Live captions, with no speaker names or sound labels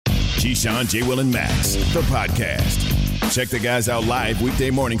Keyshawn, J. Will, and Max, the podcast. Check the guys out live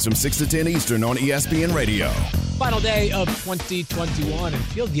weekday mornings from 6 to 10 Eastern on ESPN Radio. Final day of 2021, and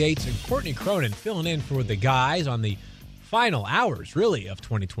Field Yates and Courtney Cronin filling in for the guys on the final hours, really, of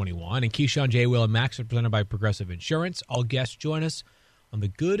 2021. And Keyshawn, J. Will, and Max are presented by Progressive Insurance. All guests join us on the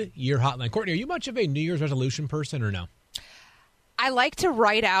Good Year Hotline. Courtney, are you much of a New Year's resolution person or no? I like to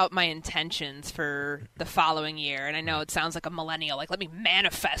write out my intentions for the following year, and I know it sounds like a millennial, like, let me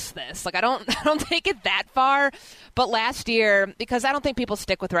manifest this. Like, I don't take it that far, but last year, because I don't think people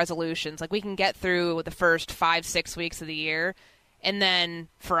stick with resolutions, like, we can get through the first 5-6 weeks of the year, and then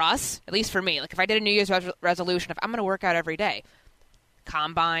for us, at least for me, like, if I did a New Year's resolution, if I'm going to work out every day,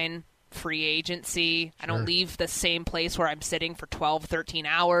 combine, free agency. Sure. I don't leave the same place where I'm sitting for 12, 13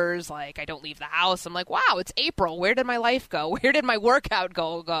 hours. Like, I don't leave the house. I'm like, wow, it's April. Where did my life go? Where did my workout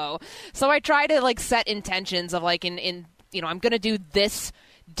go? So I try to, like, set intentions of, like, in I'm going to do this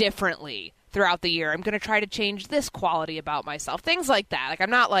differently throughout the year. I'm going to try to change this quality about myself. Things like that. Like, I'm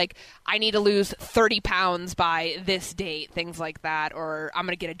not like, I need to lose 30 pounds by this date. Things like that. Or I'm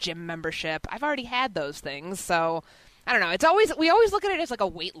going to get a gym membership. I've already had those things. So I don't know. We always look at it as like a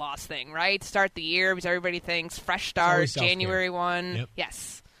weight loss thing, right? Start the year because everybody thinks fresh start, January 1. Yep.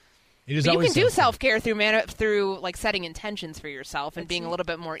 Yes. It is. But you can do self-care through like setting intentions for yourself and being a little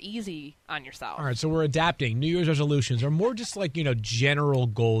bit more easy on yourself. All right, so we're adapting. New Year's resolutions are more just like, general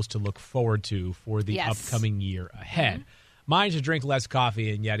goals to look forward to for the upcoming year ahead. Mm-hmm. Mine's to drink less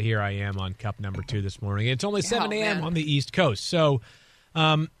coffee, and yet here I am on cup number 2 this morning. It's only 7 a.m. on the East Coast. So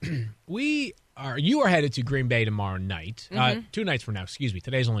you are headed to Green Bay tomorrow night. 2 nights from now, excuse me.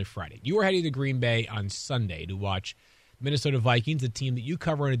 Today's only Friday. You are heading to Green Bay on Sunday to watch Minnesota Vikings, the team that you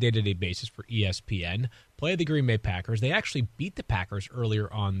cover on a day-to-day basis for ESPN, play the Green Bay Packers. They actually beat the Packers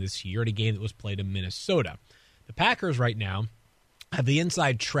earlier on this year at a game that was played in Minnesota. The Packers right now have the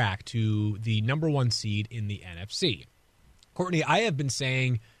inside track to the number 1 seed in the NFC. Courtney, I have been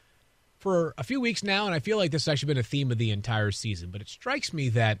saying for a few weeks now, and I feel like this has actually been a theme of the entire season, but it strikes me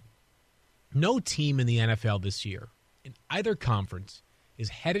that no team in the NFL this year in either conference is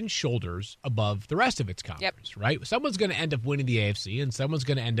head and shoulders above the rest of its conference, right? Someone's going to end up winning the AFC and someone's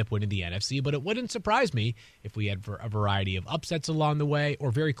going to end up winning the NFC, but it wouldn't surprise me if we had a variety of upsets along the way or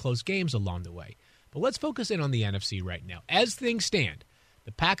very close games along the way. But let's focus in on the NFC right now. As things stand,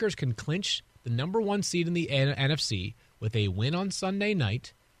 the Packers can clinch the number 1 seed in the NFC with a win on Sunday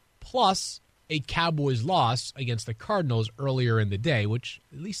night, plus a Cowboys loss against the Cardinals earlier in the day, which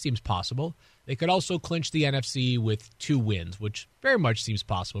at least seems possible. They could also clinch the NFC with 2 wins, which very much seems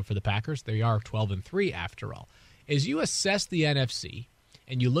possible for the Packers. They are 12-3 after all. As you assess the NFC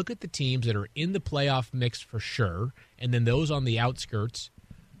and you look at the teams that are in the playoff mix for sure, and then those on the outskirts,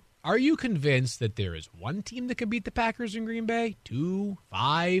 are you convinced that there is one team that can beat the Packers in Green Bay? 2,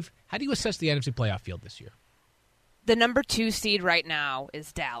 5? How do you assess the NFC playoff field this year? The number 2 seed right now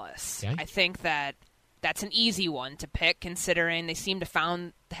is Dallas. Okay. I think that's an easy one to pick, considering they seem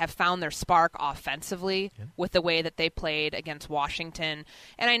to have found their spark offensively with the way that they played against Washington.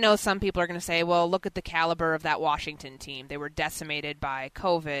 And I know some people are going to say, well, look at the caliber of that Washington team. They were decimated by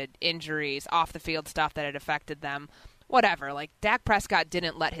COVID, injuries, off-the-field stuff that had affected them. Whatever. Like, Dak Prescott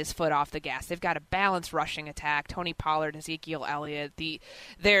didn't let his foot off the gas. They've got a balanced rushing attack. Tony Pollard, Ezekiel Elliott.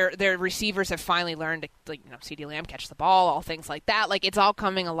 Their receivers have finally learned to, CeeDee Lamb catch the ball, all things like that. Like, it's all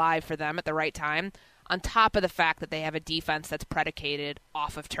coming alive for them at the right time, on top of the fact that they have a defense that's predicated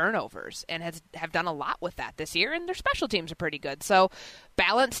off of turnovers and have done a lot with that this year, and their special teams are pretty good. So,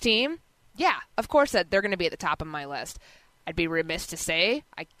 balanced team, yeah, of course that they're going to be at the top of my list. I'd be remiss to say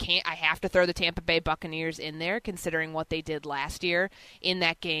I have to throw the Tampa Bay Buccaneers in there, considering what they did last year in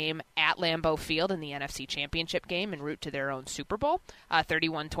that game at Lambeau Field in the NFC Championship game en route to their own Super Bowl,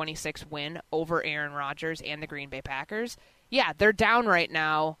 31-26 win over Aaron Rodgers and the Green Bay Packers. Yeah, they're down right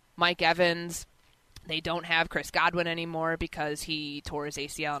now. Mike Evans, they don't have Chris Godwin anymore because he tore his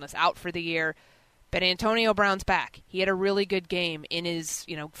ACL and is out for the year. But Antonio Brown's back. He had a really good game in his,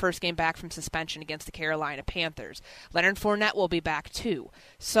 first game back from suspension against the Carolina Panthers. Leonard Fournette will be back too.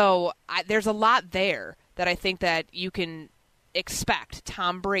 So there's a lot there that I think that you can expect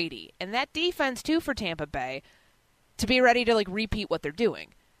Tom Brady and that defense too for Tampa Bay to be ready to repeat what they're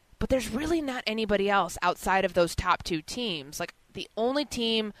doing. But there's really not anybody else outside of those top 2 teams. Like, the only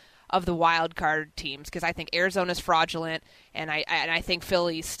team of the wild card teams, because I think Arizona's fraudulent, and I think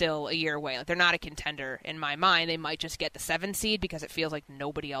Philly's still a year away. Like, they're not a contender in my mind. They might just get the 7 seed because it feels like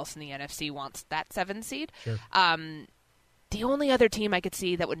nobody else in the NFC wants that 7 seed. Sure. The only other team I could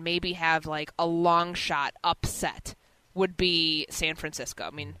see that would maybe have a long shot upset would be San Francisco.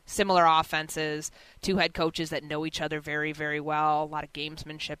 I mean, similar offenses, two head coaches that know each other very, very well. A lot of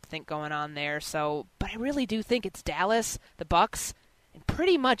gamesmanship, I think, going on there. So, but I really do think it's Dallas, the Bucs, and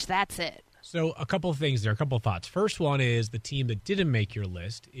pretty much that's it. So a couple of things there, a couple of thoughts. First one is the team that didn't make your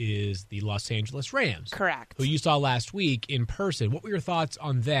list is the Los Angeles Rams. Correct. Who you saw last week in person. What were your thoughts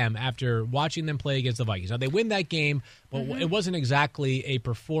on them after watching them play against the Vikings? Now, they win that game, but it wasn't exactly a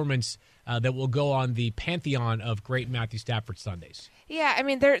performance that will go on the pantheon of great Matthew Stafford Sundays. Yeah, I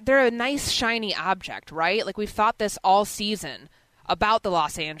mean, they're a nice, shiny object, right? Like, we've thought this all season about the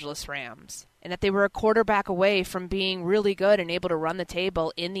Los Angeles Rams, and that they were a quarterback away from being really good and able to run the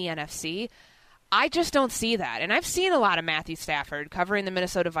table in the NFC. I just don't see that. And I've seen a lot of Matthew Stafford covering the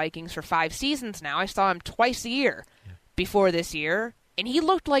Minnesota Vikings for 5 seasons now. I saw him twice a year before this year. And he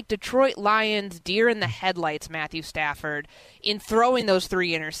looked like Detroit Lions, deer in the headlights, Matthew Stafford, in throwing those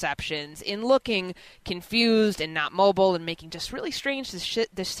 3 interceptions, in looking confused and not mobile and making just really strange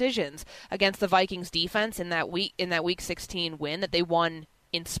decisions against the Vikings defense in that week 16 win that they won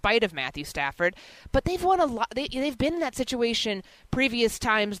in spite of Matthew Stafford. But they've won a lot. They've been in that situation previous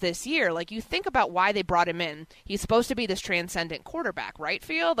times this year. Like, you think about why they brought him in. He's supposed to be this transcendent quarterback, right,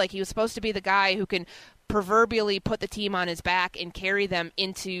 Field? Like, he was supposed to be the guy who can proverbially put the team on his back and carry them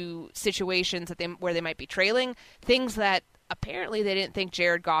into situations where they might be trailing, things that apparently they didn't think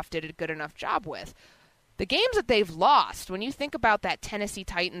Jared Goff did a good enough job with. The games that they've lost, when you think about that Tennessee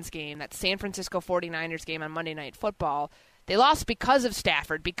Titans game, that San Francisco 49ers game on Monday Night Football, they lost because of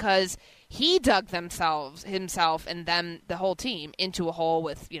Stafford, because he dug himself and them, the whole team, into a hole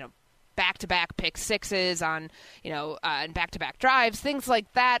with, back-to-back pick sixes on, and back-to-back drives. Things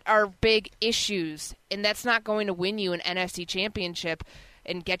like that are big issues, and that's not going to win you an NFC championship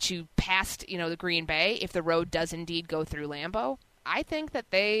and get you past, the Green Bay if the road does indeed go through Lambeau. I think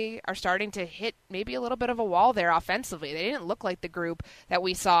that they are starting to hit maybe a little bit of a wall there offensively. They didn't look like the group that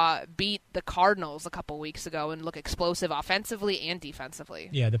we saw beat the Cardinals a couple weeks ago and look explosive offensively and defensively.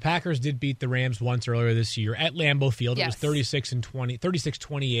 Yeah, the Packers did beat the Rams once earlier this year at Lambeau Field. Yes. It was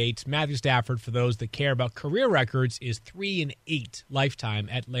 36-28. Matthew Stafford, for those that care about career records, is 3-8 lifetime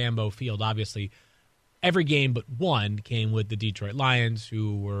at Lambeau Field. Obviously, every game but one came with the Detroit Lions,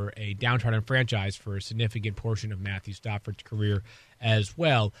 who were a downtrodden franchise for a significant portion of Matthew Stafford's career as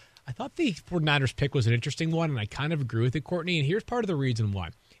well. I thought the 49ers pick was an interesting one, and I kind of agree with it, Courtney. And here's part of the reason why.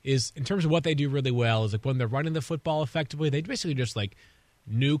 Is in terms of what they do really well is like when they're running the football effectively, they basically just like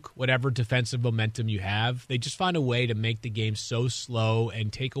nuke whatever defensive momentum you have. They just find a way to make the game so slow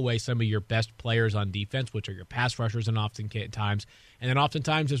and take away some of your best players on defense, which are your pass rushers and oftentimes, and then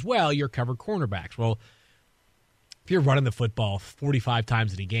oftentimes as well, your covered cornerbacks. Well, if you're running the football 45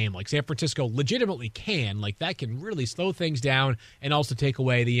 times in a game, like San Francisco legitimately can, like that can really slow things down and also take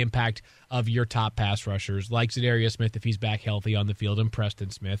away the impact of your top pass rushers, like Zadarius Smith if he's back healthy on the field, and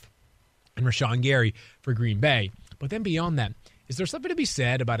Preston Smith, and Rashawn Gary for Green Bay. But then beyond that, is there something to be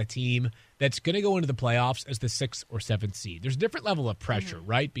said about a team that's going to go into the playoffs as the 6th or 7th seed? There's a different level of pressure,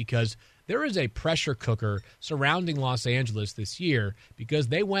 right? Because there is a pressure cooker surrounding Los Angeles this year because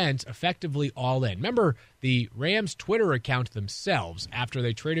they went effectively all in. Remember, the Rams Twitter account themselves, after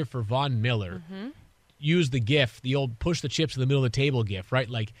they traded for Von Miller, used the GIF, the old push the chips in the middle of the table GIF, right?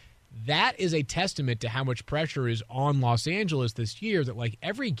 Like, that is a testament to how much pressure is on Los Angeles this year, that like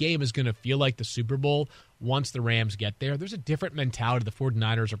every game is going to feel like the Super Bowl once the Rams get there. There's a different mentality the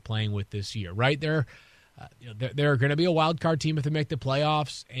 49ers are playing with this year, right? They're going to be a wild card team if they make the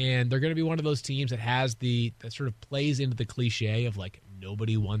playoffs, and they're going to be one of those teams that has that sort of plays into the cliche of like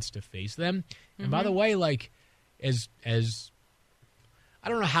nobody wants to face them. And by the way, like as I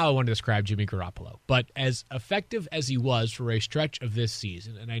don't know how I want to describe Jimmy Garoppolo, but as effective as he was for a stretch of this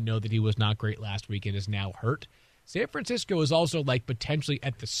season, and I know that he was not great last week and is now hurt, San Francisco is also like potentially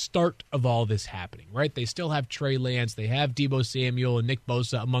at the start of all this happening, right? They still have Trey Lance, they have Deebo Samuel and Nick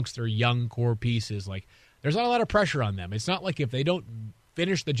Bosa amongst their young core pieces. Like, there's not a lot of pressure on them. It's not like if they don't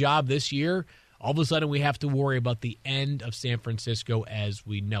finish the job this year, all of a sudden we have to worry about the end of San Francisco as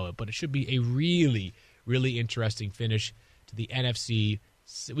we know it. But it should be a really, really interesting finish to the NFC.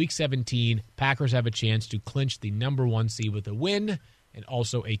 Week 17, Packers have a chance to clinch the number 1 seed with a win and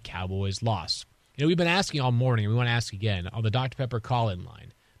also a Cowboys loss. We've been asking all morning, and we want to ask again on the Dr. Pepper call-in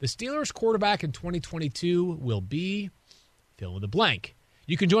line. The Steelers quarterback in 2022 will be fill in the blank.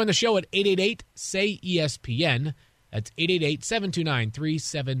 You can join the show at 888-SAY-ESPN. That's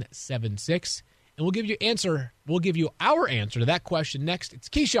 888-729-3776. And we'll give you our answer to that question next. It's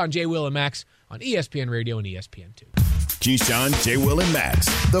Keyshawn, J. Will, and Max on ESPN Radio and ESPN2. Keyshawn, J. Will, and Max,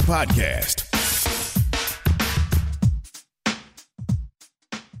 the podcast.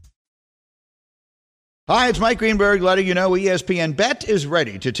 Hi, it's Mike Greenberg letting you know ESPN Bet is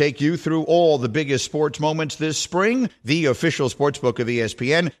ready to take you through all the biggest sports moments this spring. The official sportsbook of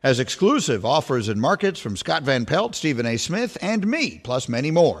ESPN has exclusive offers and markets from Scott Van Pelt, Stephen A. Smith, and me, plus many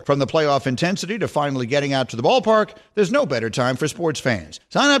more. From the playoff intensity to finally getting out to the ballpark, there's no better time for sports fans.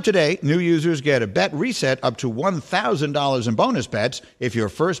 Sign up today. New users get a bet reset up to $1,000 in bonus bets if your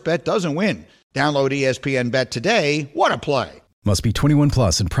first bet doesn't win. Download ESPN Bet today. What a play. Must be 21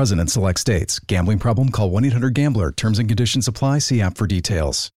 plus and present in select states. Gambling problem? Call 1-800-GAMBLER. Terms and conditions apply. See app for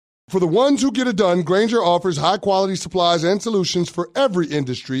details. For the ones who get it done, Grainger offers high-quality supplies and solutions for every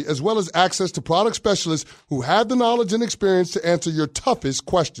industry, as well as access to product specialists who have the knowledge and experience to answer your toughest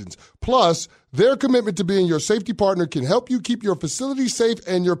questions. Plus, their commitment to being your safety partner can help you keep your facility safe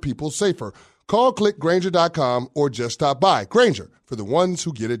and your people safer. Call, click Grainger.com, or just stop by. Grainger, for the ones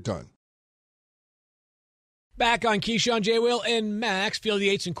who get it done. Back on Keyshawn, J. Will, and Max. Field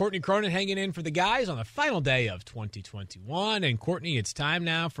Yates and Courtney Cronin hanging in for the guys on the final day of 2021. And Courtney, it's time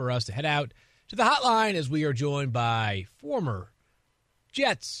now for us to head out to the hotline as we are joined by former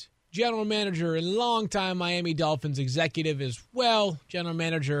Jets general manager and longtime Miami Dolphins executive as well, general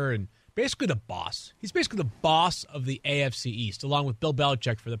manager and basically the boss. He's basically the boss of the AFC East, along with Bill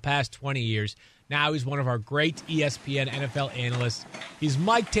Belichick for the past 20 years. Now he's one of our great ESPN NFL analysts. He's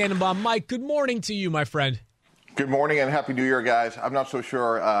Mike Tannenbaum. Mike, good morning to you, my friend. Good morning and Happy New Year, guys. I'm not so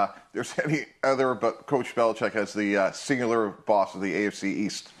sure there's any other but Coach Belichick as the singular boss of the AFC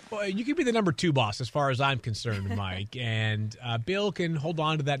East. Well, you could be the number 2 boss as far as I'm concerned, Mike. And Bill can hold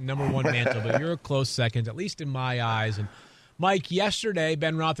on to that number 1 mantle, but you're a close second, at least in my eyes. And Mike, yesterday,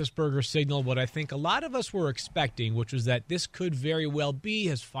 Ben Roethlisberger signaled what I think a lot of us were expecting, which was that this could very well be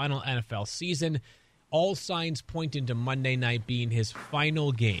his final NFL season. All signs pointing to Monday night being his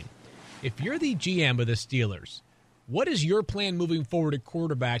final game. If you're the GM of the Steelers, what is your plan moving forward at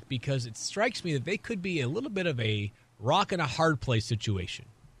quarterback? Because it strikes me that they could be a little bit of a rock and a hard place situation.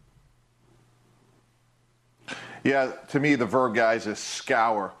 Yeah, to me, the verb, guys, is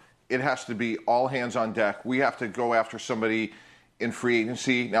scour. It has to be all hands on deck. We have to go after somebody in free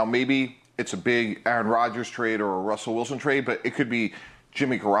agency. Now, maybe it's a big Aaron Rodgers trade or a Russell Wilson trade, but it could be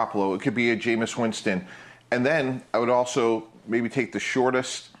Jimmy Garoppolo. It could be a Jameis Winston. And then I would also maybe take the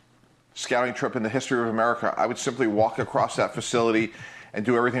shortest scouting trip in the history of America. I would simply walk across that facility and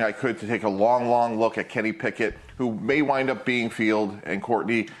do everything I could to take a long, long look at Kenny Pickett, who may wind up being Field and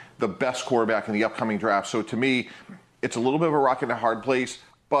Courtney, the best quarterback in the upcoming draft. So to me, it's a little bit of a rock and a hard place,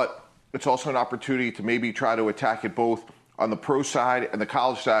 but it's also an opportunity to maybe try to attack it both on the pro side and the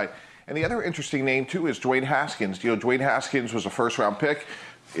college side. And the other interesting name, too, is Dwayne Haskins. You know, Dwayne Haskins was a first-round pick.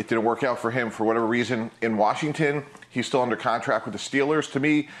 It didn't work out for him for whatever reason in Washington. He's still under contract with the Steelers. To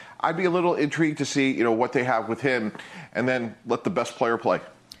me, I'd be a little intrigued to see, what they have with him, and then let the best player play.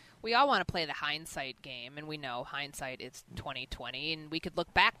 We all want to play the hindsight game, and we know hindsight is 2020, and we could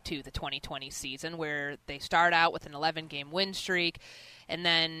look back to the 2020 season where they start out with an 11-game win streak, and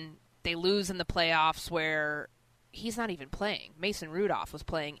then they lose in the playoffs where he's not even playing. Mason Rudolph was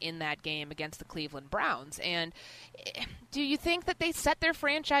playing in that game against the Cleveland Browns. And do you think that they set their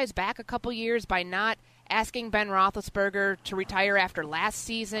franchise back a couple years by not asking Ben Roethlisberger to retire after last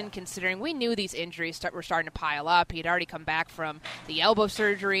season, considering we knew these injuries were starting to pile up? He had already come back from the elbow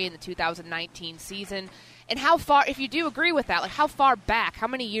surgery in the 2019 season. And how far, if you do agree with that, like how far back, how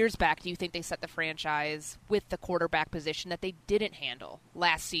many years back do you think they set the franchise with the quarterback position that they didn't handle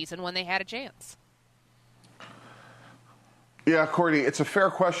last season when they had a chance? Yeah, Courtney, it's a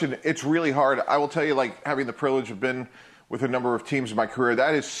fair question. It's really hard. I will tell you, having the privilege of being with a number of teams in my career,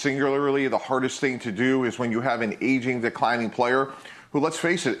 that is singularly the hardest thing to do is when you have an aging, declining player who, let's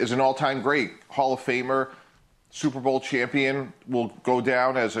face it, is an all-time great, Hall of Famer, Super Bowl champion, will go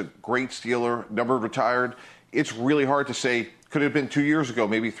down as a great Steeler, never retired. It's really hard to say, could it have been 2 years ago,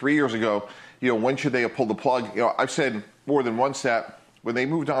 maybe 3 years ago, when should they have pulled the plug? I've said more than once that when they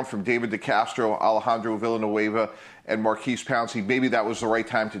moved on from David DeCastro, Alejandro Villanueva, and Marquise Pouncey, maybe that was the right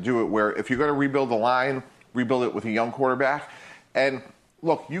time to do it, where if you're going to rebuild the line, rebuild it with a young quarterback. And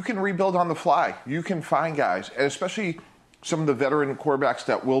look, you can rebuild on the fly. You can find guys, and especially some of the veteran quarterbacks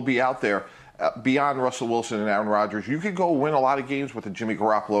that will be out there beyond Russell Wilson and Aaron Rodgers. You could go win a lot of games with a Jimmy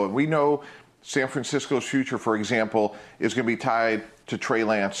Garoppolo. And we know San Francisco's future, for example, is going to be tied to Trey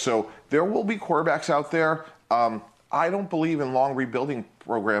Lance. So there will be quarterbacks out there. I don't believe in long rebuilding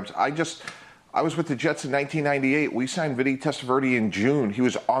programs. I was with the Jets in 1998. We signed Vinny Testaverde in June. He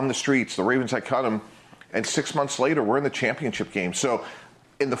was on the streets. The Ravens had cut him. And 6 months later, we're in the championship game. So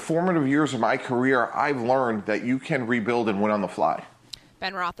in the formative years of my career, I've learned that you can rebuild and win on the fly.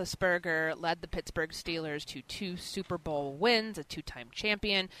 Ben Roethlisberger led the Pittsburgh Steelers to 2 Super Bowl wins, a 2-time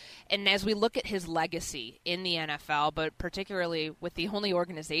champion. And as we look at his legacy in the NFL, but particularly with the only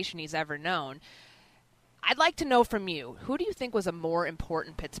organization he's ever known, I'd like to know from you, who do you think was a more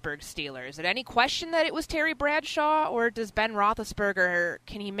important Pittsburgh Steeler? Is it any question that it was Terry Bradshaw, or does Ben Roethlisberger,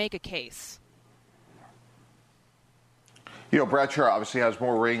 can he make a case? Bradshaw obviously has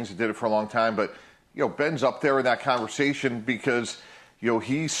more rings and did it for a long time, but, Ben's up there in that conversation because,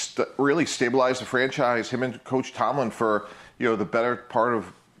 he really stabilized the franchise, him and Coach Tomlin, for, the better part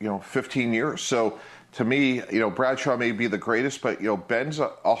of, 15 years. So, to me, Bradshaw may be the greatest, but, Ben's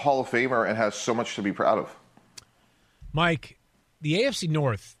a Hall of Famer and has so much to be proud of. Mike, the AFC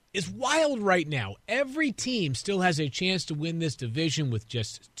North is wild right now. Every team still has a chance to win this division with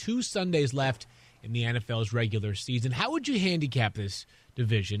just 2 Sundays left in the NFL's regular season. How would you handicap this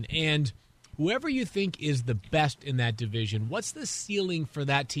division? And whoever you think is the best in that division, what's the ceiling for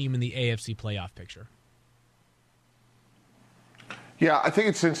that team in the AFC playoff picture? Yeah, I think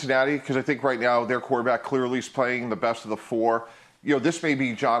it's Cincinnati because I think right now their quarterback clearly is playing the best of the 4. This may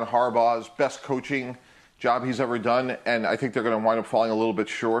be John Harbaugh's best coaching job he's ever done, and I think they're going to wind up falling a little bit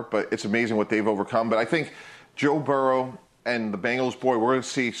short, but it's amazing what they've overcome. But I think Joe Burrow and the Bengals, we're going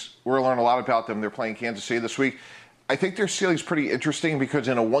to learn a lot about them. They're playing Kansas City this week. I think their ceiling's pretty interesting because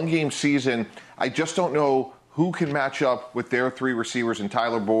in a 1-game season, I just don't know who can match up with their 3 receivers in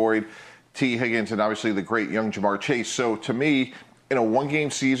Tyler Boyd, T. Higgins, and obviously the great young Jamar Chase. So to me, in a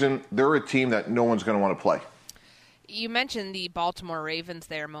 1-game season, they're a team that no one's going to want to play. You mentioned the Baltimore Ravens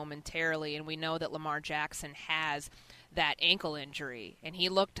there momentarily, and we know that Lamar Jackson has that ankle injury, and he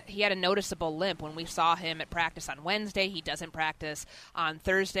had a noticeable limp when we saw him at practice on Wednesday. He doesn't practice on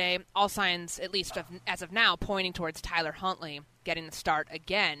Thursday. All signs, at least as of now, pointing towards Tyler Huntley getting the start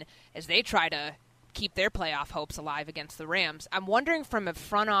again as they try to keep their playoff hopes alive against the Rams. I'm wondering from a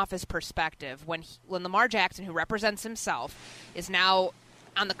front office perspective, when Lamar Jackson, who represents himself, is now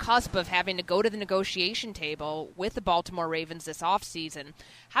on the cusp of having to go to the negotiation table with the Baltimore Ravens this offseason,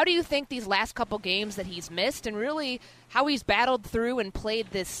 how do you think these last couple games that he's missed and really how he's battled through and played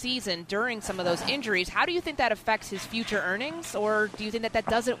this season during some of those injuries, how do you think that affects his future earnings, or do you think that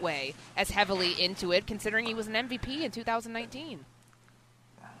doesn't weigh as heavily into it, considering he was an MVP in 2019?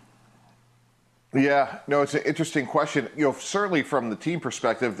 Yeah, no, it's an interesting question. Certainly from the team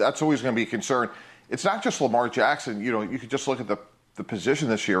perspective, that's always going to be a concern. It's not just Lamar Jackson. You could just look at the position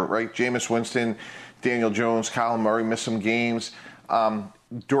this year, right? Jameis Winston, Daniel Jones, Kyler Murray missed some games.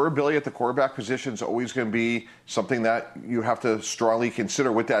 Durability at the quarterback position is always going to be something that you have to strongly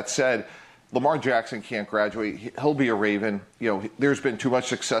consider. With that said, Lamar Jackson can't graduate. He'll be a Raven. There's been too much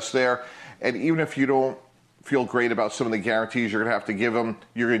success there. And even if you don't feel great about some of the guarantees you're going to have to give him,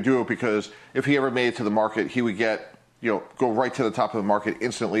 you're going to do it because if he ever made it to the market, he would go right to the top of the market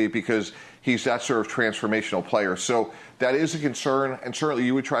instantly because he's that sort of transformational player. So that is a concern, and certainly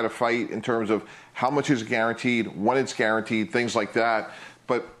you would try to fight in terms of how much is guaranteed, when it's guaranteed, things like that.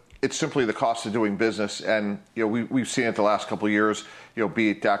 But it's simply the cost of doing business, and we've seen it the last couple of years. Be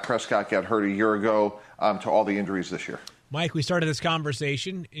it Dak Prescott got hurt a year ago to all the injuries this year. Mike, we started this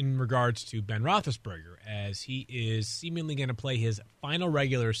conversation in regards to Ben Roethlisberger as he is seemingly going to play his final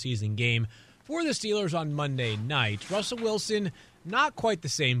regular season game for the Steelers on Monday night. Russell Wilson, not quite the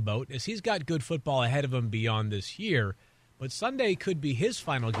same boat, as he's got good football ahead of him beyond this year. But Sunday could be his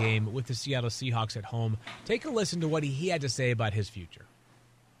final game with the Seattle Seahawks at home. Take a listen to what he had to say about his future.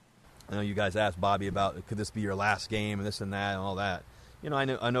 I know you guys asked Bobby about could this be your last game and this and that and all that.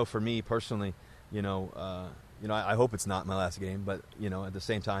 I know for me personally, I hope it's not my last game, but at the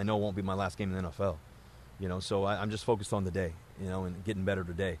same time, I know it won't be my last game in the NFL. So I'm just focused on the day, and getting better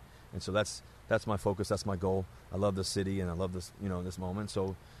today. And so that's my focus. That's my goal. I love the city and I love this, this moment.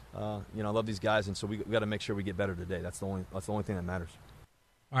 So, I love these guys, and so we got to make sure we get better today. That's the only thing that matters.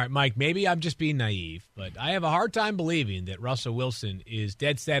 All right, Mike, maybe I'm just being naive, but I have a hard time believing that Russell Wilson is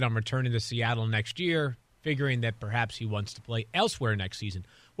dead set on returning to Seattle next year, figuring that perhaps he wants to play elsewhere next season.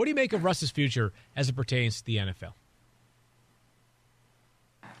 What do you make of Russ's future as it pertains to the NFL?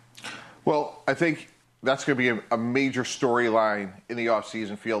 Well, I think that's going to be a major storyline in the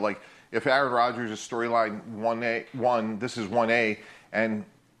offseason field. Like, if Aaron Rodgers is storyline 1, this is 1A, and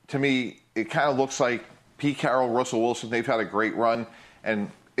to me, it kind of looks like Pete Carroll, Russell Wilson, they've had a great run, and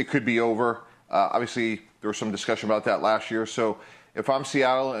it could be over. Obviously, there was some discussion about that last year. So if I'm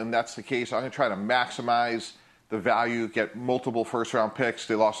Seattle and that's the case, I'm going to try to maximize the value, get multiple first-round picks.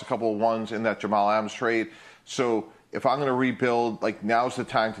 They lost a couple of ones in that Jamal Adams trade. So if I'm going to rebuild, now's the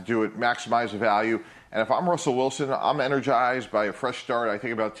time to do it, maximize the value. And if I'm Russell Wilson, I'm energized by a fresh start. I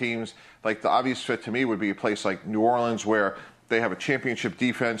think about teams, the obvious fit to me would be a place like New Orleans where They have a championship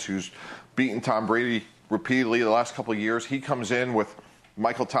defense who's beaten Tom Brady repeatedly the last couple of years. He comes in with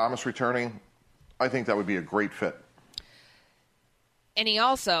Michael Thomas returning. I think that would be a great fit. And he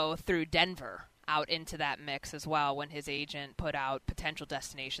also threw Denver out into that mix as well when his agent put out potential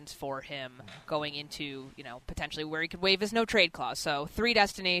destinations for him going into, potentially where he could waive his no-trade clause. So 3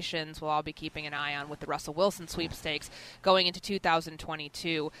 destinations we'll all be keeping an eye on with the Russell Wilson sweepstakes going into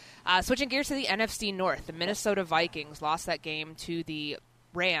 2022. Switching gears to the NFC North, the Minnesota Vikings lost that game to the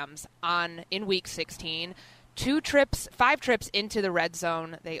Rams in Week 16. 5 trips into the red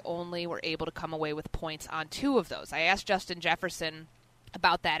zone. They only were able to come away with points on 2 of those. I asked Justin Jefferson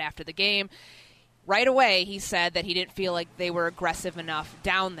about that after the game. Right away, he said that he didn't feel like they were aggressive enough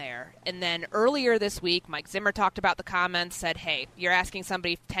down there. And then earlier this week, Mike Zimmer talked about the comments, said, hey, you're asking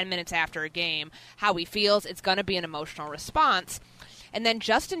somebody 10 minutes after a game how he feels. It's going to be an emotional response. And then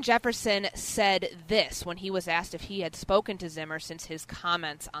Justin Jefferson said this when he was asked if he had spoken to Zimmer since his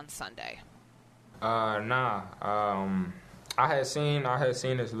comments on Sunday. Nah. I had seen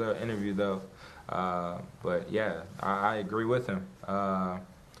his little interview, though. But, yeah, I agree with him.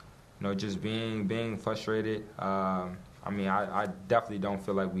 Just being frustrated. I definitely don't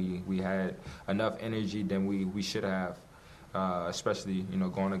feel like we had enough energy than we should have, especially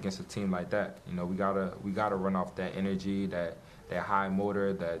going against a team like that. We gotta run off that energy, that high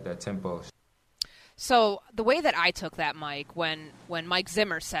motor, that tempo. So the way that I took that, Mike, when Mike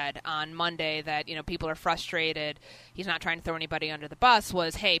Zimmer said on Monday that, people are frustrated, he's not trying to throw anybody under the bus,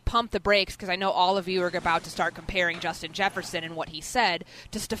 was, hey, pump the brakes, because I know all of you are about to start comparing Justin Jefferson and what he said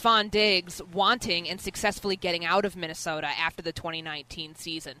to Stephon Diggs wanting and successfully getting out of Minnesota after the 2019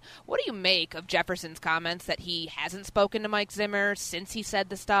 season. What do you make of Jefferson's comments that he hasn't spoken to Mike Zimmer since he said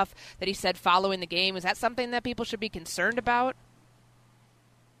the stuff that he said following the game? Is that something that people should be concerned about?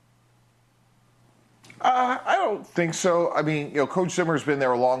 I don't think so. I mean, Coach Zimmer's been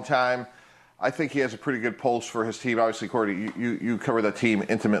there a long time. I think he has a pretty good pulse for his team. Obviously, Courtney, you cover that team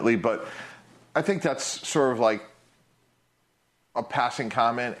intimately, but I think that's sort of like a passing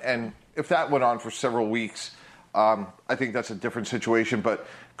comment. And if that went on for several weeks, I think that's a different situation. But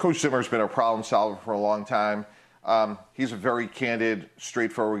Coach Zimmer's been a problem solver for a long time. He's a very candid,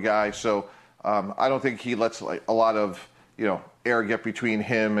 straightforward guy. So I don't think he lets a lot of air get between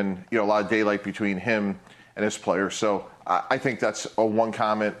him and, a lot of daylight between him and his players. So I think that's a one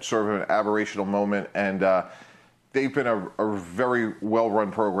comment, sort of an aberrational moment. And they've been a very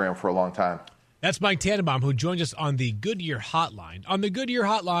well-run program for a long time. That's Mike Tannenbaum, who joins us on the Goodyear Hotline. On the Goodyear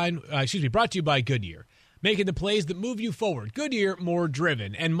Hotline, brought to you by Goodyear. Making the plays that move you forward. Goodyear, more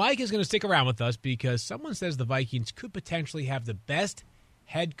driven. And Mike is going to stick around with us because someone says the Vikings could potentially have the best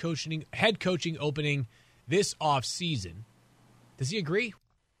head coaching opening this offseason. Does he agree?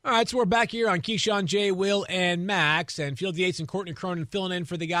 All right, so we're back here on Keyshawn, Jay, Will, and Max, and Field Yates and Courtney Cronin filling in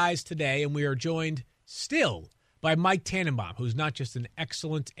for the guys today, and we are joined still by Mike Tannenbaum, who's not just an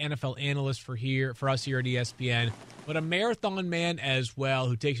excellent NFL analyst for us here at ESPN, but a marathon man as well,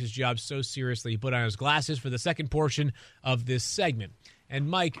 who takes his job so seriously. He put on his glasses for the second portion of this segment. And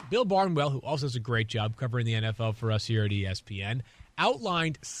Mike, Bill Barnwell, who also does a great job covering the NFL for us here at ESPN,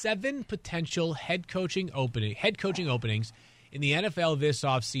 outlined 7 potential head coaching openings in the NFL this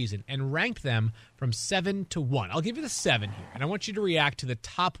offseason and ranked them from 7 to 1. I'll give you the 7 here, and I want you to react to the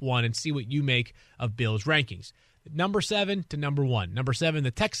top 1 and see what you make of Bill's rankings. Number 7 to number 1. Number 7,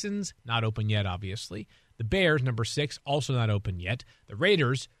 the Texans, not open yet, obviously. The Bears, number 6, also not open yet. The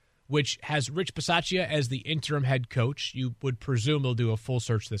Raiders, which has Rich Bisaccia as the interim head coach. You would presume they'll do a full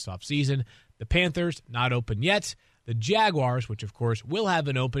search this offseason. The Panthers, not open yet. The Jaguars, which, of course, will have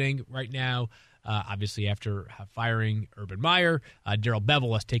an opening right now. Obviously, after firing Urban Meyer, Darrell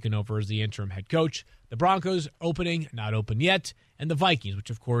Bevell has taken over as the interim head coach. The Broncos, opening, not open yet. And the Vikings, which,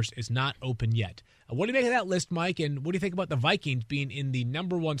 of course, is not open yet. What do you make of that list, Mike? And what do you think about the Vikings being in the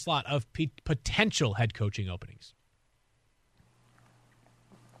number 1 slot of potential head coaching openings?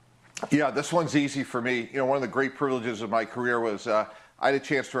 Yeah, this one's easy for me. One of the great privileges of my career was I had a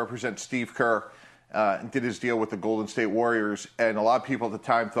chance to represent Steve Kerr and did his deal with the Golden State Warriors. And a lot of people at the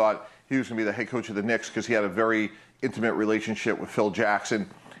time thought he was going to be the head coach of the Knicks because he had a very intimate relationship with Phil Jackson.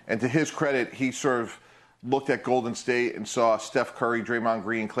 And to his credit, he sort of looked at Golden State and saw Steph Curry, Draymond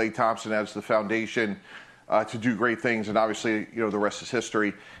Green, Klay Thompson as the foundation to do great things. And obviously, the rest is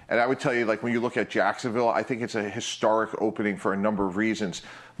history. And I would tell you, when you look at Jacksonville, I think it's a historic opening for a number of reasons.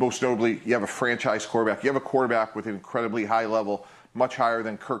 Most notably, you have a franchise quarterback. You have a quarterback with an incredibly high level, much higher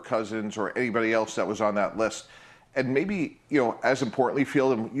than Kirk Cousins or anybody else that was on that list. And maybe, as importantly,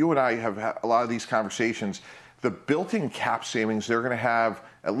 Field, and you and I have had a lot of these conversations, the built-in cap savings they're going to have,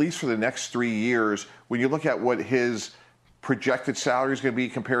 at least for the next 3 years, when you look at what his projected salary is going to be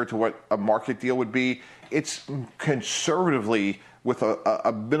compared to what a market deal would be. It's conservatively, with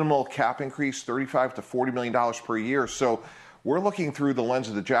a minimal cap increase, $35 to $40 million per year. So we're looking through the lens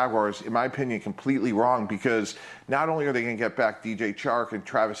of the Jaguars, in my opinion, completely wrong, because not only are they going to get back DJ Chark and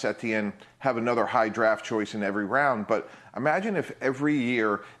Travis Etienne, have another high draft choice in every round, but imagine if every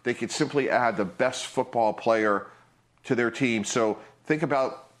year they could simply add the best football player to their team. So think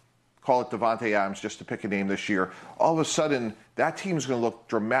about, call it Devontae Adams, just to pick a name this year. All of a sudden, that team is going to look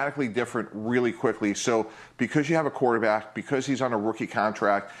dramatically different really quickly. So because you have a quarterback, because he's on a rookie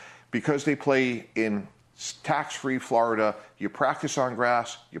contract, because they play in tax-free Florida, you practice on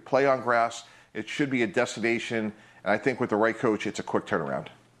grass, you play on grass, it should be a destination. And I think with the right coach, it's a quick turnaround.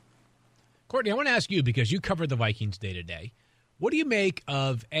 Courtney, I want to ask you, because you covered the Vikings day to day, what do you make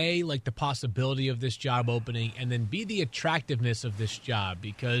of, A, like the possibility of this job opening, and then B, the attractiveness of this job?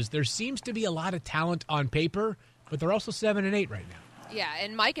 Because there seems to be a lot of talent on paper, but they're also 7-8 right now. Yeah,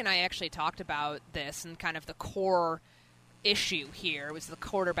 and Mike and I actually talked about this and kind of the core issue here was the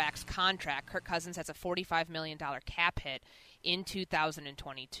quarterback's contract. Kirk Cousins has a $45 million cap hit in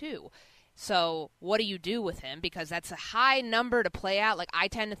 2022. So what do you do with him? Because that's a high number to play out. Like, I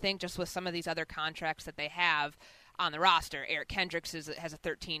tend to think just with some of these other contracts that they have on the roster, Eric Kendricks has a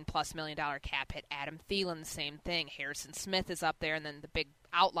 $13+ million cap hit. Adam Thielen, the same thing. Harrison Smith is up there. And then the big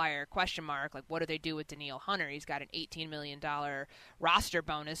outlier question mark, like, what do they do with Danielle Hunter? He's got an $18 million roster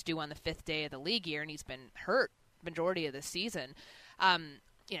bonus due on the 5th day of the league year, and he's been hurt majority of the season.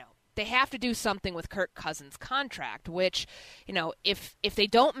 They have to do something with Kirk Cousins' contract, which, if they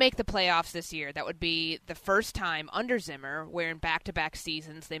don't make the playoffs this year, that would be the first time under Zimmer where in back-to-back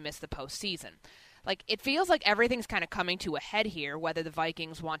seasons they miss the postseason. Like, it feels like everything's kind of coming to a head here, whether the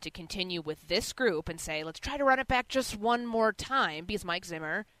Vikings want to continue with this group and say, let's try to run it back just one more time, because Mike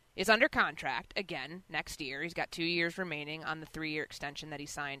Zimmer is under contract again next year. He's got 2 years remaining on the 3-year extension that he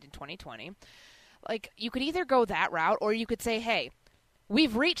signed in 2020. Like, you could either go that route, or you could say, hey,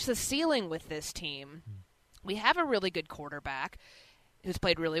 we've reached the ceiling with this team. We have a really good quarterback who's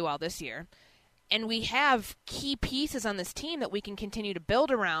played really well this year, and we have key pieces on this team that we can continue to build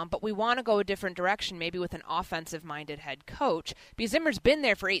around, but we want to go a different direction, maybe with an offensive-minded head coach, because Zimmer's been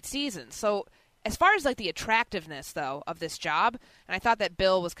there for 8 seasons. So as far as, like, the attractiveness, though, of this job, and I thought that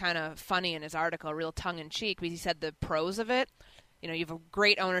Bill was kind of funny in his article, a real tongue-in-cheek, because he said the pros of it, you have a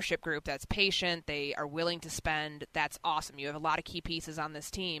great ownership group that's patient. They are willing to spend. That's awesome. You have a lot of key pieces on this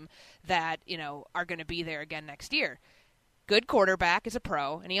team that, are going to be there again next year. Good quarterback is a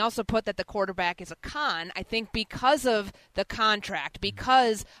pro, and he also put that the quarterback is a con, I think, because of the contract,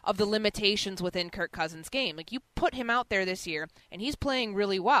 because of the limitations within Kirk Cousins' game. Like, you put him out there this year, and he's playing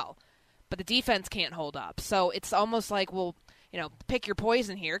really well, but the defense can't hold up. So it's almost like, well, pick your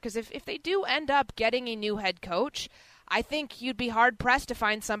poison here, because if they do end up getting a new head coach, I think you'd be hard-pressed to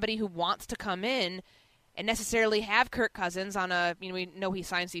find somebody who wants to come in and necessarily have Kirk Cousins on we know he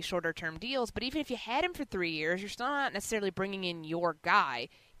signs these shorter-term deals, but even if you had him for 3 years, you're still not necessarily bringing in your guy,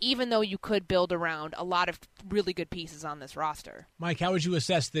 even though you could build around a lot of really good pieces on this roster. Mike, how would you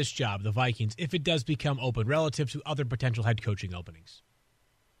assess this job, the Vikings, if it does become open relative to other potential head coaching openings?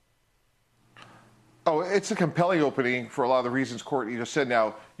 Oh, it's a compelling opening for a lot of the reasons Courtney just said.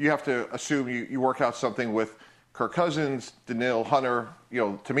 Now, you have to assume you work out something with Kirk Cousins, Danielle Hunter.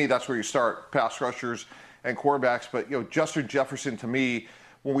 To me, that's where you start, pass rushers and quarterbacks. But, Justin Jefferson, to me,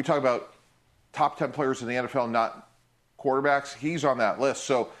 when we talk about top 10 players in the NFL, not quarterbacks, he's on that list.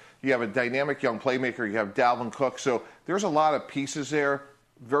 So you have a dynamic young playmaker. You have Dalvin Cook. So there's a lot of pieces there.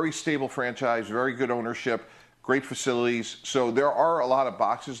 Very stable franchise, very good ownership, great facilities. So there are a lot of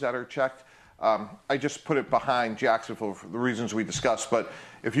boxes that are checked. I just put it behind Jacksonville for the reasons we discussed. But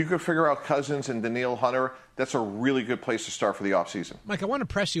if you could figure out Cousins and Danielle Hunter, that's a really good place to start for the offseason. Mike, I want to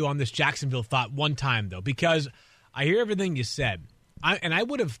press you on this Jacksonville thought one time, though, because I hear everything you said. I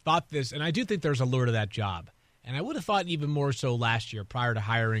would have thought this, and I do think there's a lure to that job. And I would have thought even more so last year prior to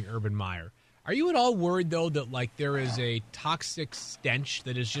hiring Urban Meyer. Are you at all worried, though, that there is a toxic stench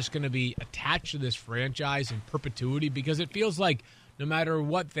that is just going to be attached to this franchise in perpetuity? Because it feels like no matter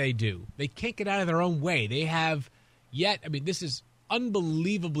what they do, they can't get out of their own way. They have this is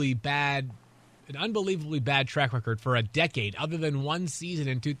unbelievably bad track record for a decade, other than one season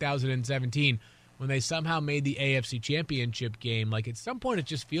in 2017 when they somehow made the AFC Championship game. Like, at some point, it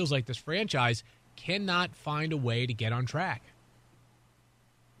just feels like this franchise cannot find a way to get on track.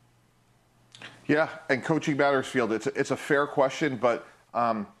 Yeah, and coaching matters, Field. It's a fair question, but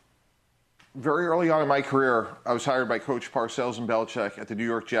very early on in my career, I was hired by Coach Parcells and Belichick at the New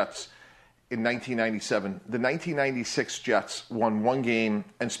York Jets in 1997. The 1996 Jets won one game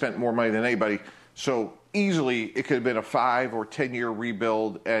and spent more money than anybody. So easily it could have been a 5 or 10-year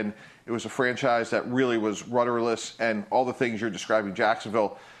rebuild, and it was a franchise that really was rudderless and all the things you're describing,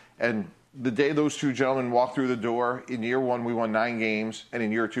 Jacksonville. And the day those two gentlemen walked through the door, in year 1 we won 9 games, and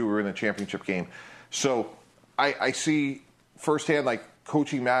in year 2 we were in the championship game. So I see firsthand, like,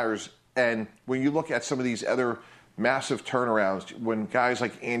 coaching matters. And when you look at some of these other massive turnarounds, when guys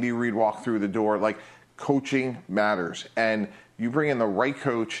like Andy Reid walk through the door, like, coaching matters. And you bring in the right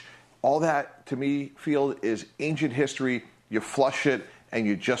coach, all that, to me, Field, is ancient history. You flush it, and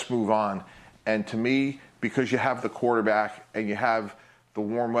you just move on. And to me, because you have the quarterback and you have the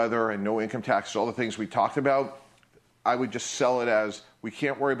warm weather and no income taxes, all the things we talked about, I would just sell it as we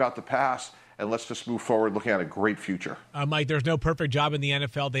can't worry about the past, and let's just move forward looking at a great future. Mike, there's no perfect job in the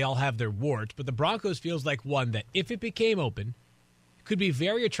NFL. They all have their warts, but the Broncos feels like one that, if it became open, could be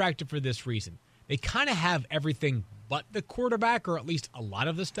very attractive for this reason. They kind of have everything but the quarterback, or at least a lot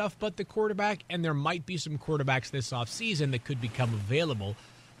of the stuff but the quarterback, and there might be some quarterbacks this offseason that could become available,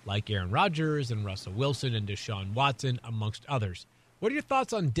 like Aaron Rodgers and Russell Wilson and Deshaun Watson, amongst others. What are your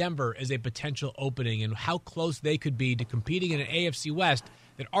thoughts on Denver as a potential opening and how close they could be to competing in an AFC West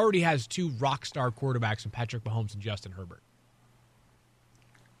that already has 2 rock star quarterbacks in Patrick Mahomes and Justin Herbert?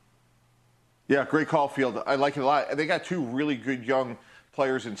 Yeah, great call, Field. I like it a lot. And they got 2 really good young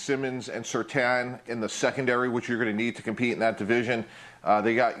players in Simmons and Surtain in the secondary, which you're going to need to compete in that division.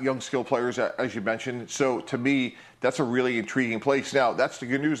 They got young skill players, as you mentioned. So, to me, that's a really intriguing place. Now, that's the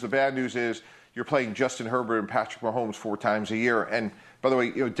good news. The bad news is you're playing Justin Herbert and Patrick Mahomes 4 times a year. And, by the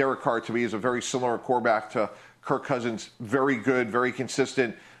way, Derek Carr, to me, is a very similar quarterback to Kirk Cousins. Very good, very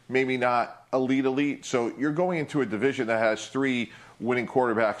consistent, maybe not elite. So you're going into a division that has 3 winning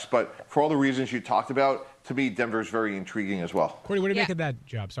quarterbacks. But for all the reasons you talked about, to me, Denver's very intriguing as well. Courtney, what do you make of that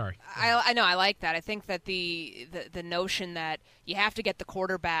job? Sorry. I know, I like that. I think that the notion that you have to get the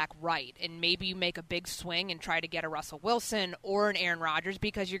quarterback right, and maybe you make a big swing and try to get a Russell Wilson or an Aaron Rodgers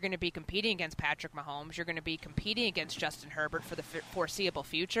because you're going to be competing against Patrick Mahomes. You're going to be competing against Justin Herbert for the foreseeable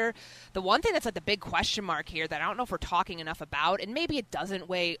future. The one thing that's like the big question mark here that I don't know if we're talking enough about, and maybe it doesn't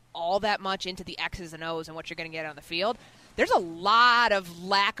weigh all that much into the X's and O's and what you're going to get on the field, there's a lot of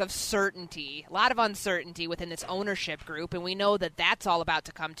lack of certainty, a lot of uncertainty within this ownership group, and we know that that's all about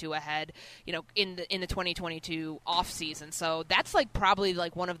to come to a head, in the 2022 offseason. So that's probably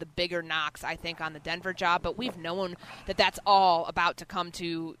one of the bigger knocks, I think, on the Denver job. But we've known that that's all about to come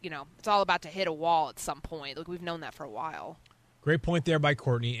to, it's all about to hit a wall at some point. We've known that for a while. Great point there by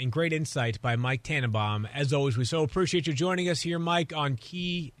Courtney, and great insight by Mike Tannenbaum. As always, we so appreciate you joining us here, Mike, on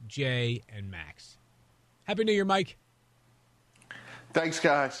Key, Jay, and Max. Happy New Year, Mike. Thanks,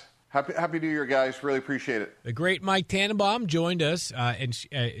 guys. Happy New Year, guys. Really appreciate it. The great Mike Tannenbaum joined us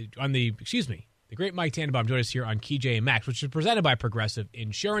the great Mike Tannenbaum joined us here on Key, Jay, and Max, which is presented by Progressive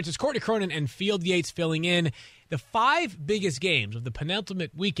Insurance. It's Courtney Cronin and Field Yates filling in. The 5 biggest games of the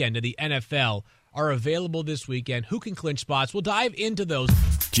penultimate weekend of the NFL are available this weekend. Who can clinch spots? We'll dive into those.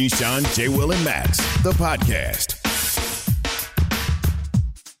 Keyshawn, J. Will, and Max, the podcast.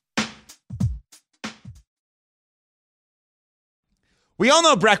 We all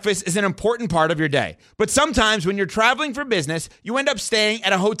know breakfast is an important part of your day, but sometimes when you're traveling for business, you end up staying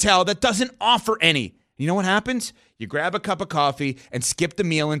at a hotel that doesn't offer any. You know what happens? You grab a cup of coffee and skip the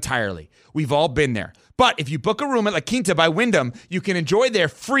meal entirely. We've all been there. But if you book a room at La Quinta by Wyndham, you can enjoy their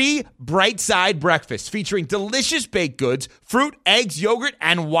free Bright Side breakfast featuring delicious baked goods, fruit, eggs, yogurt,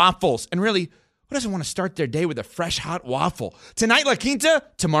 and waffles. And really, who doesn't want to start their day with a fresh hot waffle? Tonight, La Quinta,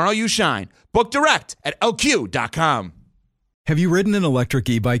 tomorrow you shine. Book direct at lq.com. Have you ridden an electric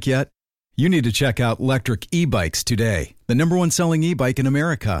e-bike yet? You need to check out Electric E-Bikes today, the #1 selling e-bike in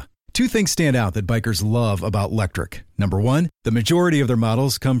America. 2 things stand out that bikers love about Electric. Number 1, the majority of their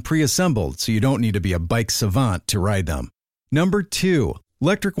models come pre-assembled, so you don't need to be a bike savant to ride them. Number 2,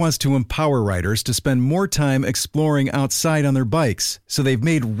 Electric wants to empower riders to spend more time exploring outside on their bikes, so they've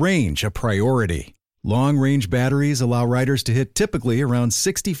made range a priority. Long-range batteries allow riders to hit typically around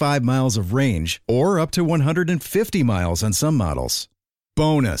 65 miles of range or up to 150 miles on some models.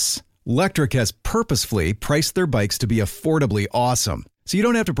 Bonus, Electric has purposefully priced their bikes to be affordably awesome, so you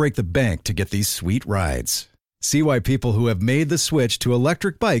don't have to break the bank to get these sweet rides. See why people who have made the switch to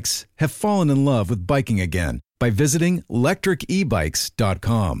electric bikes have fallen in love with biking again by visiting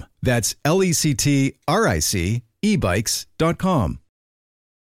electricebikes.com. That's LECTRIC ebikes.com.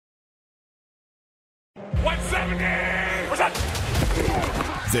 170! What's up?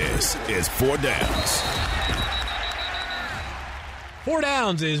 This is 4 Downs. 4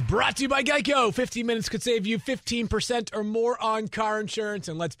 Downs is brought to you by Geico. 15 minutes could save you 15% or more on car insurance.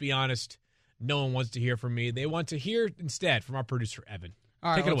 And let's be honest, no one wants to hear from me. They want to hear instead from our producer, Evan.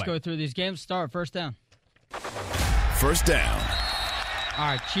 All right, Take it let's away. go through these games. Start first down. First down. All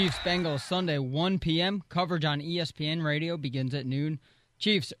right, Chiefs-Bengals Sunday, 1 p.m. Coverage on ESPN Radio begins at noon.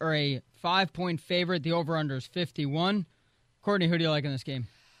 Chiefs are a 5-point favorite. The over-under is 51. Courtney, who do you like in this game?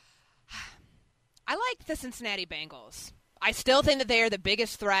 I like the Cincinnati Bengals. I still think that they are the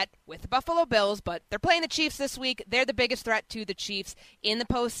biggest threat with the Buffalo Bills, but they're playing the Chiefs this week. They're the biggest threat to the Chiefs in the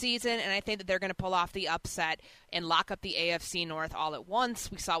postseason, and I think that they're going to pull off the upset and lock up the AFC North all at once.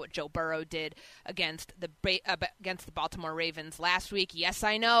 We saw what Joe Burrow did against the Baltimore Ravens last week. Yes,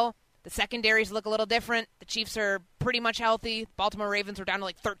 I know. The secondaries look a little different. The Chiefs are pretty much healthy. Baltimore Ravens were down to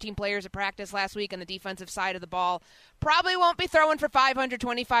like 13 players at practice last week on the defensive side of the ball. Probably won't be throwing for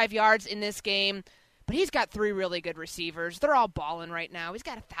 525 yards in this game. But he's got 3 really good receivers. They're all balling right now. He's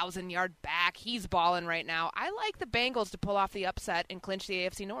got a 1,000-yard back. He's balling right now. I like the Bengals to pull off the upset and clinch the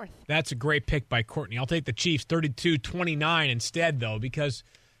AFC North. That's a great pick by Courtney. I'll take the Chiefs 32-29 instead, though, because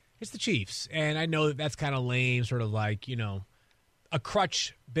it's the Chiefs. And I know that that's kind of lame, sort of like, a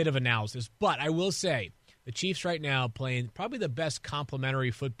crutch bit of analysis. But I will say the Chiefs right now playing probably the best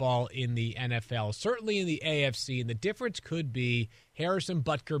complementary football in the NFL, certainly in the AFC. And the difference could be Harrison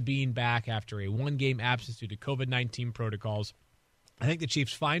Butker being back after a 1-game absence due to COVID-19 protocols. I think the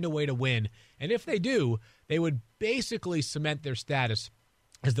Chiefs find a way to win. And if they do, they would basically cement their status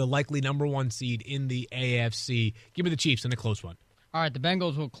as the likely number 1 seed in the AFC. Give me the Chiefs in a close one. All right, the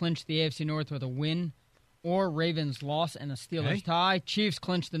Bengals will clinch the AFC North with a win or Ravens loss and a Steelers tie. Chiefs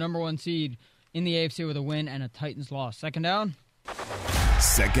clinch the number 1 seed in the AFC with a win and a Titans loss. Second down.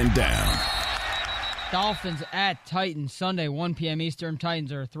 Second down. Dolphins at Titans Sunday, 1 p.m. Eastern.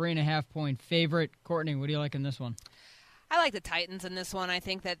 Titans are a 3.5-point favorite. Courtney, what do you like in this one? I like the Titans in this one. I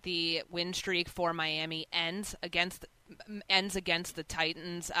think that the win streak for Miami ends against the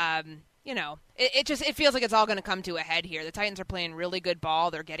Titans. It feels like it's all going to come to a head here. The Titans are playing really good ball.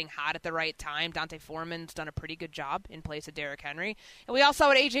 They're getting hot at the right time. Dante Foreman's done a pretty good job in place of Derrick Henry. And we all saw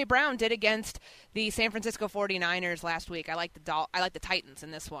what A.J. Brown did against the San Francisco 49ers last week. I like the Titans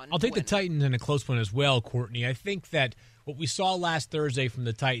in this one. I'll take the Titans in a close one as well, Courtney. I think that what we saw last Thursday from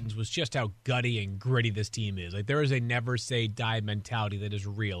the Titans was just how gutty and gritty this team is. Like, there is a never-say-die mentality that is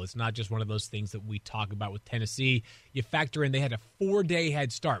real. It's not just one of those things that we talk about with Tennessee. You factor in they had a 4-day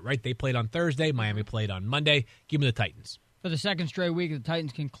head start, right? They played on Thursday. Miami played on Monday. Give me the Titans. For the second straight week, the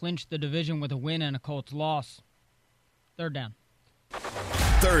Titans can clinch the division with a win and a Colts loss. Third down.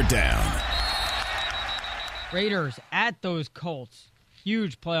 Third down. Raiders at those Colts.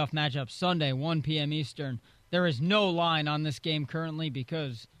 Huge playoff matchup Sunday, 1 p.m. Eastern. There is no line on this game currently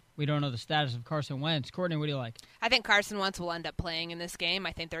because we don't know the status of Carson Wentz. Courtney, what do you like? I think Carson Wentz will end up playing in this game.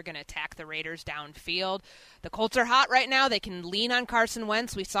 I think they're going to attack the Raiders downfield. The Colts are hot right now. They can lean on Carson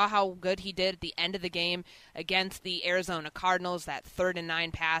Wentz. We saw how good he did at the end of the game against the Arizona Cardinals, that 3rd and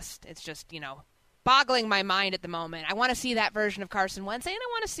 9 pass. It's just, boggling my mind at the moment. I want to see that version of Carson Wentz, and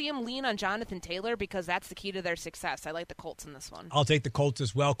I want to see him lean on Jonathan Taylor because that's the key to their success. I like the Colts in this one. I'll take the Colts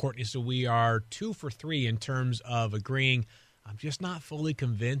as well, Courtney. So we are 2 for 3 in terms of agreeing. I'm just not fully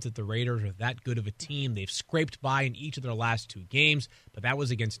convinced that the Raiders are that good of a team. They've scraped by in each of their last 2 games, but that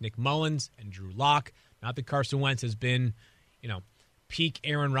was against Nick Mullins and Drew Lock. Not that Carson Wentz has been, peak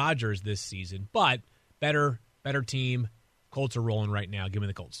Aaron Rodgers this season, but better team. Colts are rolling right now. Give me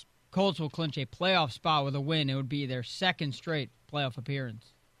the Colts. Colts will clinch a playoff spot with a win. It would be their second straight playoff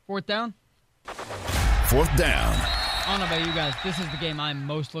appearance. Fourth down? Fourth down. I don't know about you guys. This is the game I'm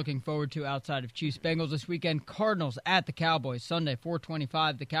most looking forward to outside of Chiefs-Bengals this weekend. Cardinals at the Cowboys. Sunday,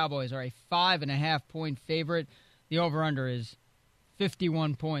 4:25. The Cowboys are a 5.5-point favorite. The over-under is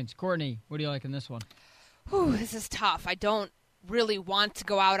 51 points. Courtney, what do you like in this one? This is tough. I don't really want to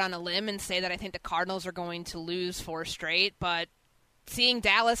go out on a limb and say that I think the Cardinals are going to lose 4 straight, but seeing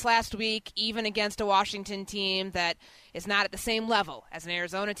Dallas last week, even against a Washington team that is not at the same level as an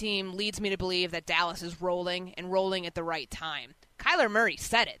Arizona team, leads me to believe that Dallas is rolling and rolling at the right time. Kyler Murray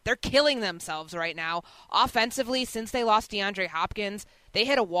said it. They're killing themselves right now. Offensively, since they lost DeAndre Hopkins, they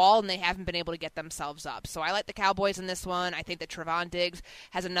hit a wall and they haven't been able to get themselves up. So I like the Cowboys in this one. I think that Trevon Diggs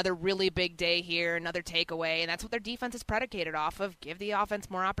has another really big day here, another takeaway, and that's what their defense is predicated off of. Give the offense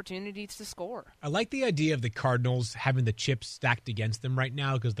more opportunities to score. I like the idea of the Cardinals having the chips stacked against them right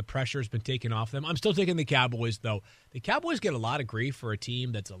now because the pressure has been taken off them. I'm still taking the Cowboys, though. The Cowboys get a lot of grief for a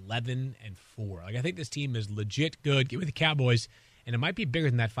team that's 11-4. Like, I think this team is legit good. Give me the Cowboys, and it might be bigger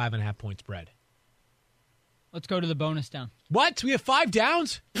than that 5.5-point spread. Let's go to the bonus down. What? We have 5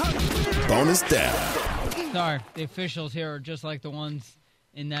 downs? Bonus down. Sorry, the officials here are just like the ones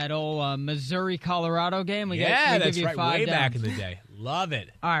in that old Missouri-Colorado game. We that's give you right. 5 Way downs. back in the day. Love it.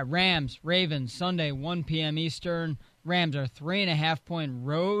 All right, Rams, Ravens, Sunday, 1 p.m. Eastern. Rams are 3.5-point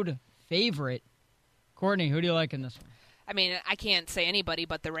road favorite. Courtney, who do you like in this one? I mean, I can't say anybody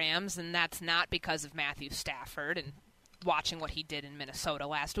but the Rams, and that's not because of Matthew Stafford and watching what he did in Minnesota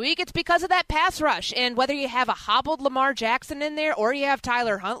last week. It's because of that pass rush. And whether you have a hobbled Lamar Jackson in there or you have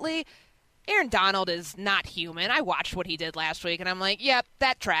Tyler Huntley, Aaron Donald is not human. I watched what he did last week, and I'm like, yep,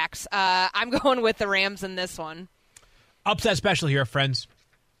 that tracks. I'm going with the Rams in this one. Upset special here, friends.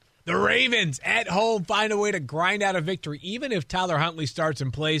 The Ravens at home find a way to grind out a victory. Even if Tyler Huntley starts in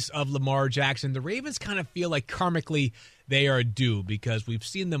place of Lamar Jackson, the Ravens kind of feel like karmically they are due because we've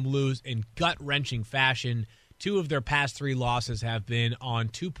seen them lose in gut-wrenching fashion. 2 of their past 3 losses have been on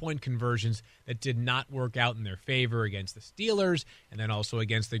 2-point conversions that did not work out in their favor against the Steelers and then also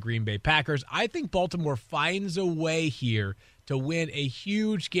against the Green Bay Packers. I think Baltimore finds a way here to win a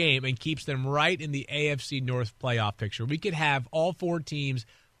huge game and keeps them right in the AFC North playoff picture. We could have all 4 teams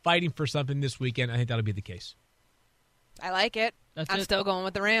fighting for something this weekend. I think that'll be the case. I like it. I'm still going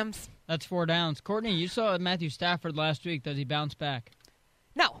with the Rams. That's 4 downs. Courtney, you saw Matthew Stafford last week. Does he bounce back?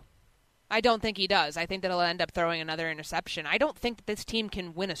 No. I don't think he does. I think that he'll end up throwing another interception. I don't think that this team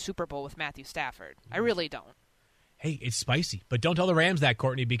can win a Super Bowl with Matthew Stafford. I really don't. Hey, it's spicy. But don't tell the Rams that,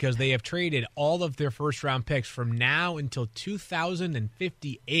 Courtney, because they have traded all of their first-round picks from now until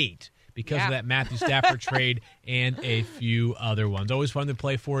 2058 because of that Matthew Stafford trade and a few other ones. Always fun to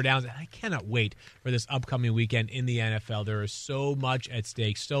play 4 downs, and I cannot wait for this upcoming weekend in the NFL. There is so much at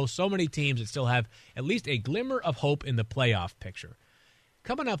stake. So many teams that still have at least a glimmer of hope in the playoff picture.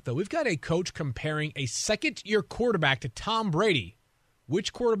 Coming up, though, we've got a coach comparing a second-year quarterback to Tom Brady.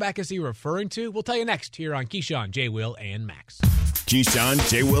 Which quarterback is he referring to? We'll tell you next here on Keyshawn, J. Will, and Max. Keyshawn,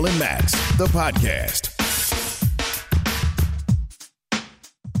 J. Will, and Max, the podcast.